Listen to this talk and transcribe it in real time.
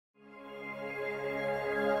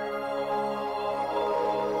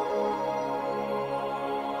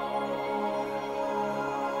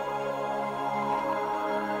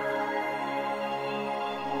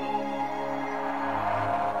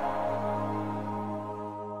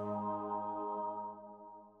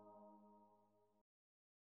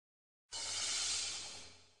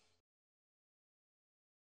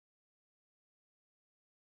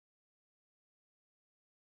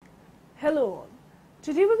Hello all.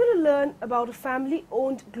 Today we're going to learn about a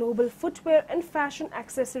family-owned global footwear and fashion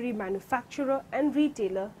accessory manufacturer and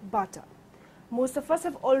retailer, Bata. Most of us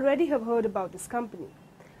have already heard about this company.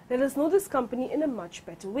 Let us know this company in a much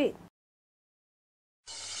better way.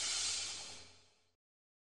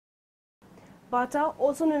 Bata,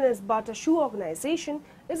 also known as Bata Shoe Organization,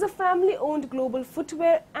 is a family-owned global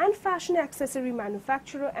footwear and fashion accessory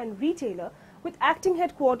manufacturer and retailer with acting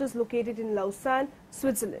headquarters located in Lausanne,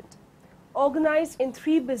 Switzerland. Organized in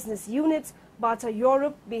 3 business units, Bata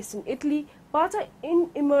Europe, based in Italy, Bata in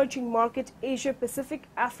emerging market Asia Pacific,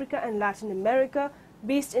 Africa and Latin America,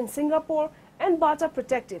 based in Singapore, and Bata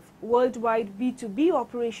Protective, worldwide B2B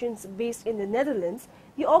operations based in the Netherlands.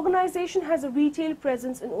 The organization has a retail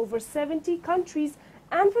presence in over 70 countries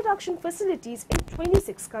and production facilities in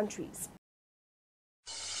 26 countries.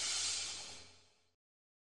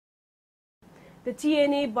 The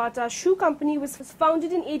TNA Bata Shoe Company was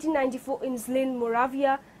founded in 1894 in Zlin,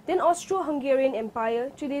 Moravia, then Austro-Hungarian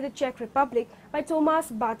Empire, today the Czech Republic, by Thomas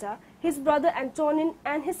Bata, his brother Antonin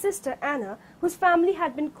and his sister Anna, whose family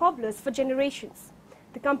had been cobblers for generations.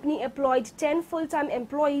 The company employed 10 full-time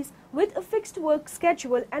employees with a fixed work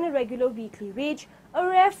schedule and a regular weekly wage, a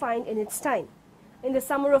rare find in its time. In the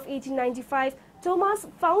summer of 1895, Thomas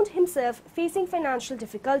found himself facing financial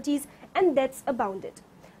difficulties and debts abounded.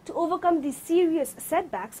 To overcome these serious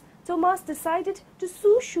setbacks, Thomas decided to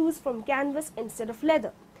sew shoes from canvas instead of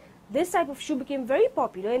leather. This type of shoe became very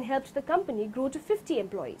popular and helped the company grow to 50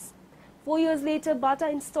 employees. 4 years later, Bata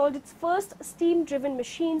installed its first steam-driven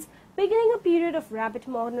machines, beginning a period of rapid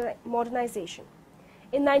modernization.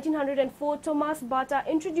 In 1904, Thomas Bata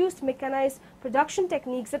introduced mechanized production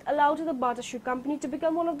techniques that allowed the Bata Shoe Company to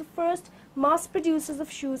become one of the first mass producers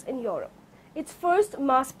of shoes in Europe. Its first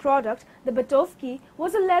mass product, the Batovki,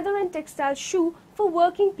 was a leather and textile shoe for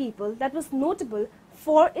working people that was notable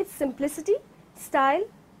for its simplicity, style,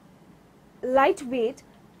 lightweight,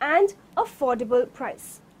 and affordable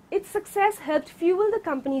price. Its success helped fuel the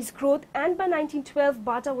company's growth, and by 1912,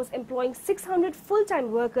 Bata was employing 600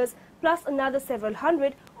 full-time workers plus another several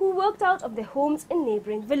hundred who worked out of their homes in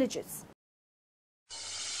neighboring villages.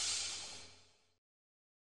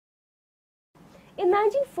 In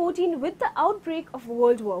 1914, with the outbreak of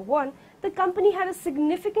World War I, the company had a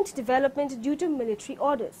significant development due to military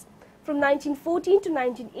orders. From 1914 to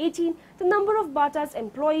 1918, the number of Bata's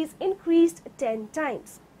employees increased 10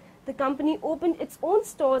 times. The company opened its own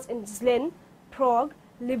stores in Zlin, Prague,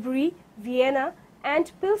 Libri, Vienna,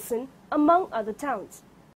 and Pilsen, among other towns.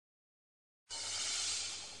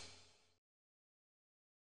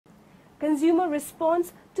 Consumer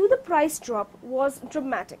response to the price drop was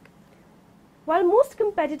dramatic. While most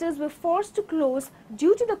competitors were forced to close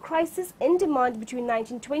due to the crisis in demand between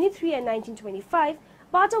 1923 and 1925,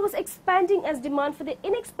 Bata was expanding as demand for the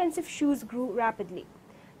inexpensive shoes grew rapidly.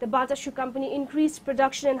 The Bata Shoe Company increased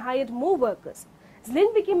production and hired more workers.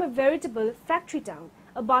 Zlin became a veritable factory town,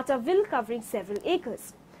 a Bataville covering several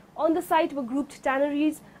acres. On the site were grouped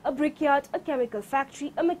tanneries, a brickyard, a chemical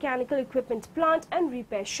factory, a mechanical equipment plant and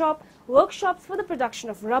repair shop, workshops for the production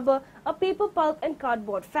of rubber, a paper pulp and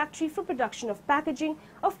cardboard factory for production of packaging,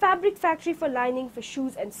 a fabric factory for lining for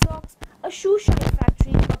shoes and socks, a shoe shine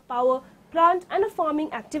factory, a power plant and a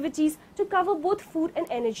farming activities to cover both food and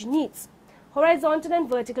energy needs. Horizontal and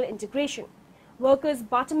vertical integration. Workers,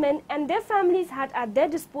 Batamen and their families had at their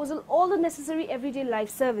disposal all the necessary everyday life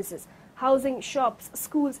services, housing, shops,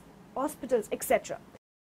 schools, hospitals, etc.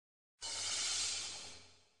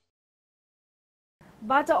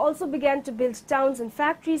 Bata also began to build towns and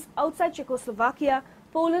factories outside Czechoslovakia,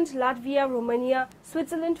 Poland, Latvia, Romania,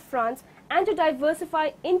 Switzerland, France, and to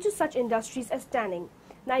diversify into such industries as tanning.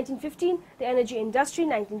 1915, the energy industry.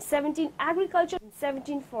 1917, agriculture.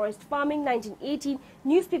 1917, forest farming. 1918,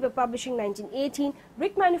 newspaper publishing. 1918,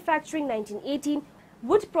 brick manufacturing. 1918,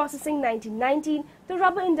 wood processing. 1919, the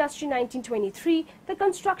rubber industry. 1923, the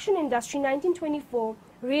construction industry. 1924,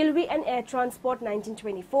 railway and air transport.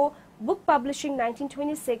 1924, book publishing.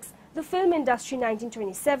 1926, the film industry.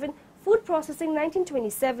 1927, food processing.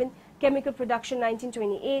 1927, chemical production.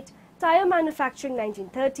 1928, tire manufacturing.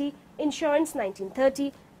 1930, insurance.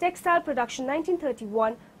 1930, textile production.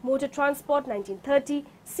 1931, motor transport. 1930,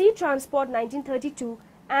 sea transport. 1932,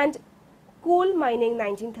 and coal mining.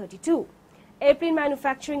 1932. Airplane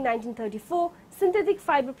manufacturing 1934, synthetic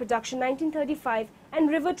fiber production 1935, and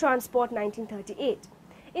river transport 1938.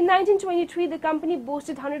 In 1923, the company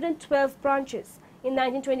boasted 112 branches. In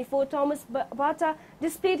 1924, Thomas Bata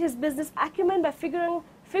displayed his business acumen by figuring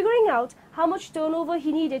out how much turnover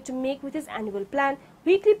he needed to make with his annual plan,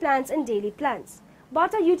 weekly plans and daily plans.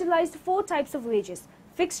 Bata utilized 4 types of wages: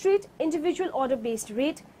 fixed rate, individual order-based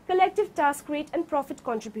rate, collective task rate and profit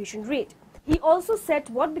contribution rate. He also set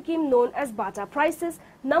what became known as bata prices,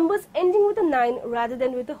 numbers ending with a 9 rather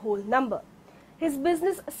than with a whole number. His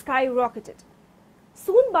business skyrocketed.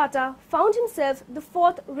 Soon Bata found himself the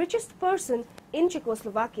fourth richest person in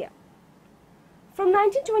Czechoslovakia. From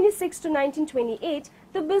 1926 to 1928,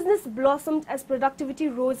 the business blossomed as productivity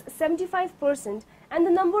rose 75% and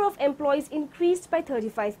the number of employees increased by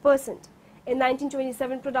 35%. In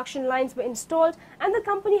 1927, production lines were installed and the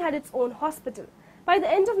company had its own hospital. By the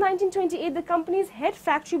end of 1928, the company's head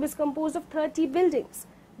factory was composed of 30 buildings.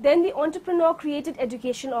 Then the entrepreneur created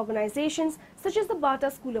educational organizations such as the Bata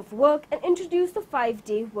School of Work and introduced the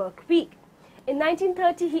 5-day work week. In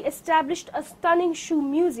 1930, he established a stunning shoe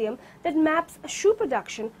museum that maps shoe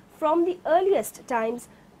production from the earliest times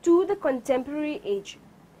to the contemporary age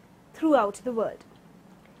throughout the world.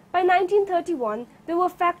 By 1931, there were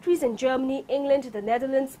factories in Germany, England, the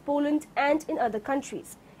Netherlands, Poland, and in other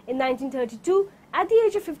countries. In 1932, at the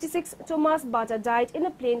age of 56, Thomas Bata died in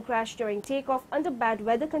a plane crash during takeoff under bad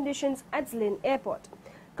weather conditions at Zlín airport.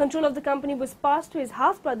 Control of the company was passed to his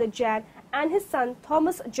half-brother Jan and his son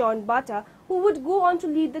Thomas John Bata, who would go on to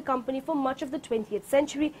lead the company for much of the 20th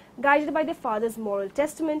century. Guided by their father's moral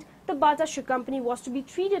testament, the Bata Shoe Company was to be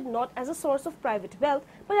treated not as a source of private wealth,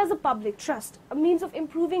 but as a public trust, a means of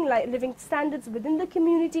improving living standards within the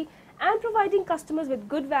community and providing customers with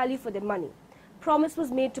good value for their money. Promise was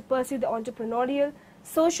made to pursue the entrepreneurial,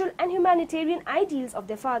 social and humanitarian ideals of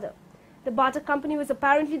their father. The Bata Company was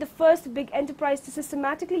apparently the first big enterprise to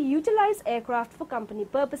systematically utilize aircraft for company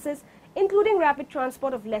purposes, including rapid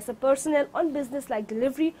transport of lesser personnel on business like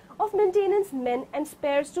delivery of maintenance men and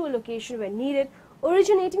spares to a location where needed,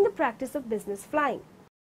 originating the practice of business flying.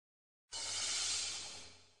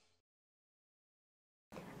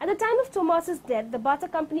 At the time of Thomas's death, the Bata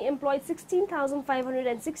Company employed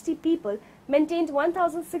 16,560 people, maintained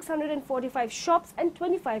 1,645 shops and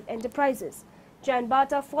 25 enterprises. Jan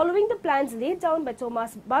Bata, following the plans laid down by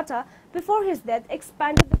Thomas Bata before his death,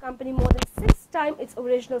 expanded the company more than 6 times its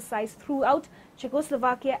original size throughout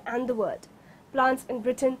Czechoslovakia and the world. Plants in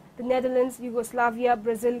Britain, the Netherlands, Yugoslavia,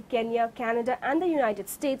 Brazil, Kenya, Canada and the United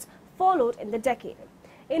States followed in the decade.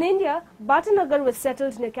 In India, Bata Nagar was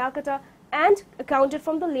settled near Calcutta and accounted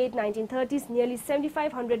from the late 1930s nearly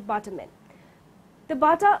 7,500 Bata men. The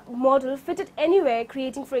Bata model fitted anywhere,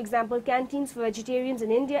 creating, for example, canteens for vegetarians in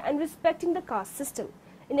India and respecting the caste system.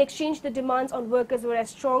 In exchange, the demands on workers were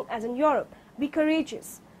as strong as in Europe. Be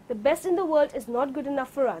courageous. The best in the world is not good enough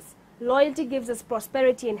for us. Loyalty gives us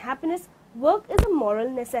prosperity and happiness. Work is a moral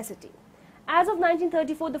necessity. As of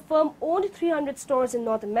 1934, the firm owned 300 stores in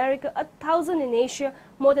North America, 1,000 in Asia,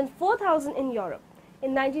 more than 4,000 in Europe.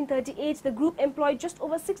 In 1938, the group employed just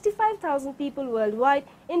over 65,000 people worldwide,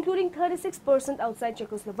 including 36% outside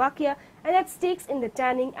Czechoslovakia, and had stakes in the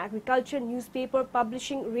tanning, agriculture, newspaper,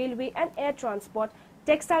 publishing, railway and air transport,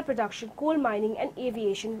 textile production, coal mining and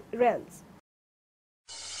aviation realms.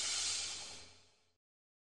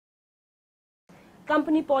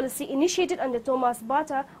 Company policy initiated under Thomas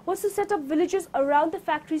Bata was to set up villages around the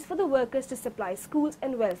factories for the workers to supply schools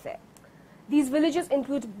and welfare. These villages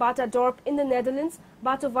include Bata Dorp in the Netherlands,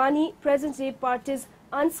 Batovani, present-day Partiz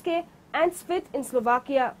Anske, and Svit in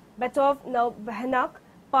Slovakia, Betov, now Behanak,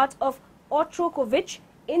 part of Otrokovic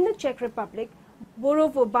in the Czech Republic,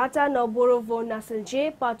 Borovo Bata, now Borovo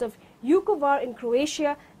Naselje, part of Vukovar in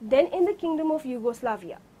Croatia, then in the Kingdom of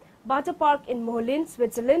Yugoslavia, Bata Park in Moulins,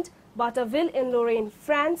 Switzerland, Bataville in Lorraine,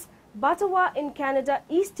 France, Batawa in Canada,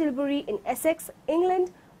 East Tilbury in Essex,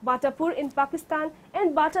 England, Batapur in Pakistan,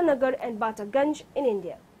 and Bata Nagar and Bata Ganj in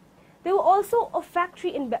India. There were also a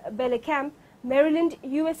factory in Bellecamp, Maryland,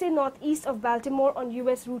 USA, northeast of Baltimore on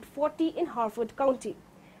US Route 40 in Harford County.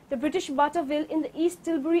 The British Bataville in the East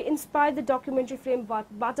Tilbury inspired the documentary film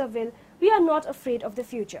Bataville, We Are Not Afraid of the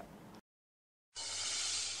Future.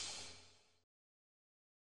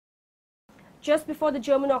 Just before the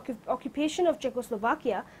German occupation of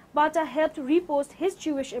Czechoslovakia, Bata helped repost his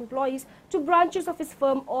Jewish employees to branches of his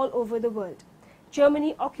firm all over the world.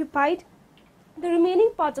 Germany occupied the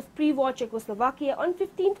remaining parts of pre-war Czechoslovakia on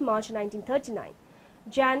 15 March 1939.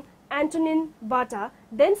 Jan Antonin Bata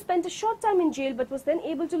then spent a short time in jail but was then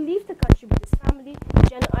able to leave the country with his family.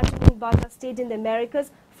 Jan Antonin Bata stayed in the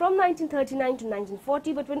Americas from 1939 to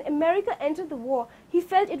 1940, but when America entered the war, he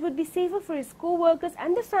felt it would be safer for his co-workers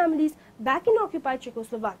and their families back in occupied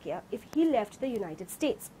Czechoslovakia if he left the United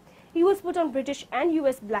States. He was put on British and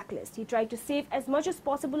US blacklist. He tried to save as much as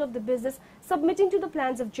possible of the business, submitting to the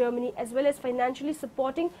plans of Germany as well as financially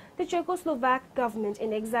supporting the Czechoslovak government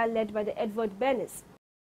in exile led by the Edvard Benes.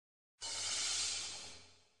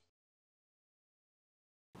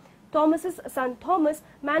 Thomas's son Thomas,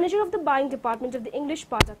 manager of the buying department of the English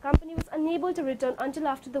Bata Company, was unable to return until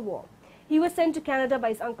after the war. He was sent to Canada by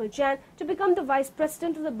his uncle Jan to become the vice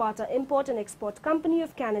president of the Bata Import and Export Company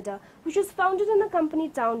of Canada, which was founded in a company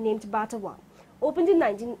town named Batawa, opened in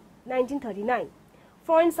 1939.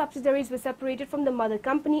 Foreign subsidiaries were separated from the mother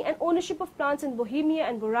company, and ownership of plants in Bohemia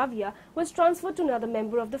and Moravia was transferred to another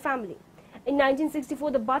member of the family. In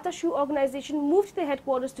 1964, the Bata Shoe Organization moved their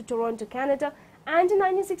headquarters to Toronto, Canada, and in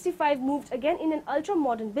 1965 moved again in an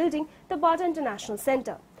ultra-modern building, the Bata International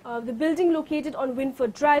Centre. The building, located on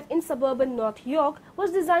Winford Drive in suburban North York, was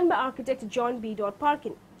designed by architect John B.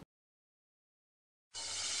 Parkin.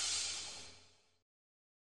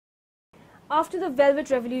 After the Velvet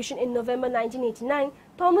Revolution in November 1989,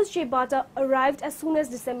 Thomas J. Bata arrived as soon as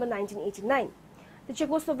December 1989. The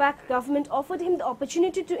Czechoslovak government offered him the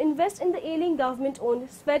opportunity to invest in the ailing government-owned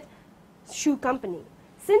Svet Shoe Company.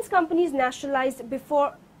 Since companies nationalized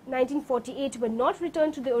before 1948 were not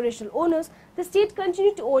returned to the original owners, the state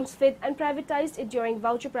continued to own Svet and privatized it during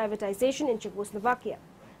voucher privatization in Czechoslovakia.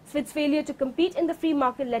 Svet's failure to compete in the free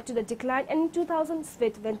market led to the decline, and in 2000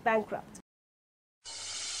 Svet went bankrupt.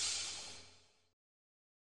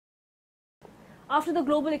 After the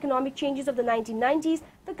global economic changes of the 1990s,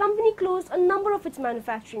 the company closed a number of its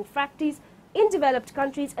manufacturing factories in developed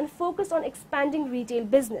countries and focused on expanding retail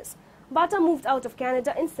business. Bata moved out of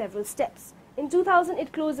Canada in several steps. In 2000,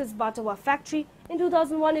 it closed its Batawa factory. In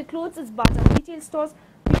 2001, it closed its Bata retail stores,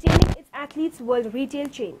 retaining its Athletes World retail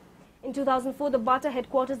chain. In 2004, the Bata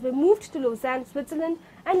headquarters were moved to Lausanne, Switzerland,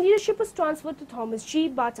 and leadership was transferred to Thomas G.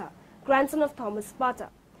 Bata, grandson of Thomas Bata.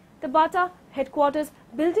 The Bata headquarters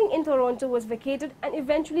building in Toronto was vacated and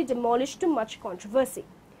eventually demolished to much controversy.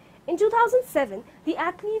 In 2007, the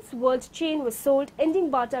Athletes World chain was sold,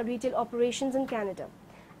 ending Bata retail operations in Canada.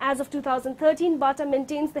 As of 2013, Bata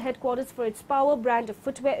maintains the headquarters for its Power brand of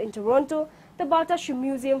footwear in Toronto, the Bata Shoe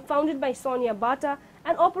Museum, founded by Sonia Bata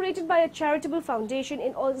and operated by a charitable foundation,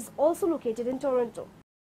 is also located in Toronto.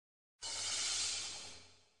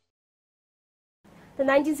 The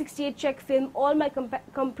 1968 Czech film All My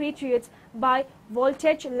Compatriots by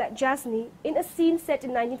Wojciech Jasny, in a scene set in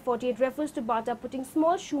 1948, refers to Bata putting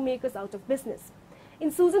small shoemakers out of business. In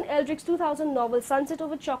Susan Eldrick's 2000 novel Sunset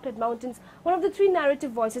Over Chocolate Mountains, one of the three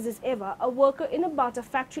narrative voices is Eva, a worker in a Bata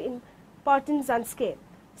factory in Partizanske,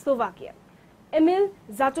 Slovakia. Emil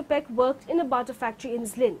Zatopek worked in a Bata factory in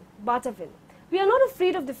Zlin, Bataville. We Are Not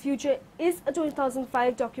Afraid of the Future is a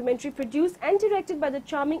 2005 documentary produced and directed by the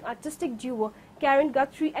charming artistic duo Karen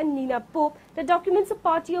Guthrie and Nina Pope that documents a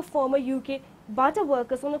party of former UK Bata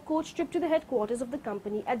workers on a coach trip to the headquarters of the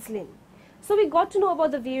company at Zlin. So we got to know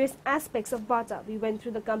about the various aspects of Bata. We went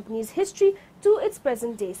through the company's history to its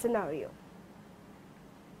present-day scenario.